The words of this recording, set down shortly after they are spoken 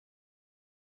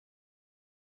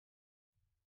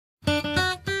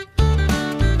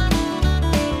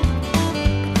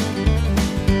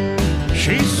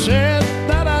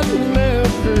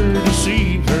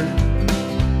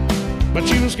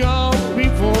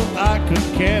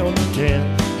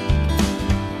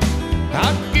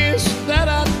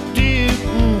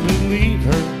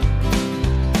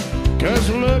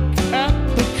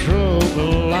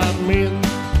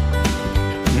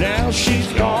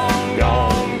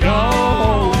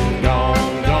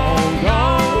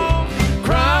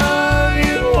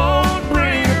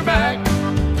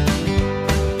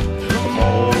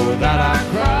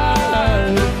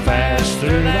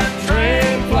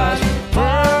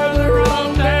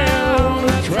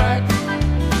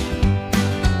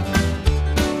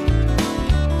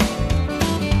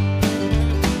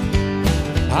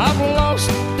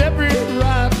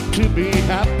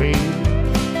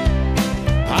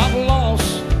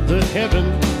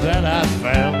that I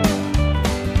found.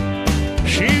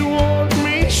 She warned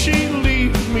me she'd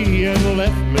leave me and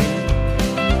left me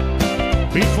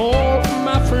before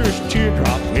my first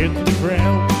teardrop hit the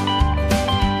ground.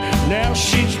 Now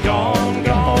she's gone,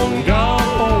 gone,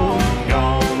 gone,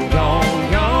 gone,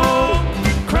 gone, gone.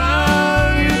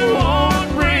 Crying won't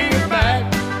bring her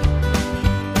back.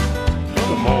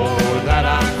 The more that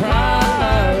I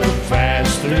cry, the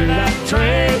faster that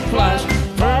train flies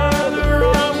further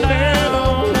on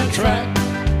down the track.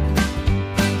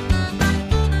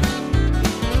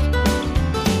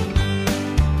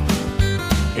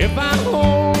 If I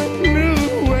only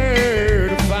knew where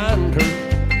to find her,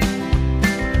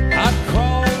 I'd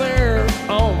crawl there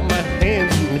on my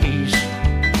hands and knees.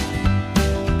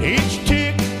 Each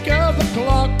tick of the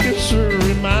clock is a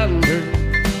reminder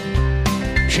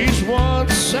she's 1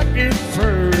 second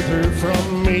further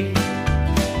from me.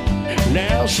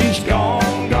 Now she's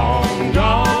gone, gone,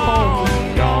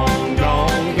 gone, gone,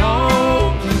 gone,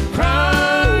 gone.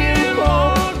 Crying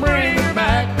won't bring her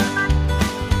back.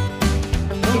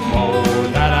 The more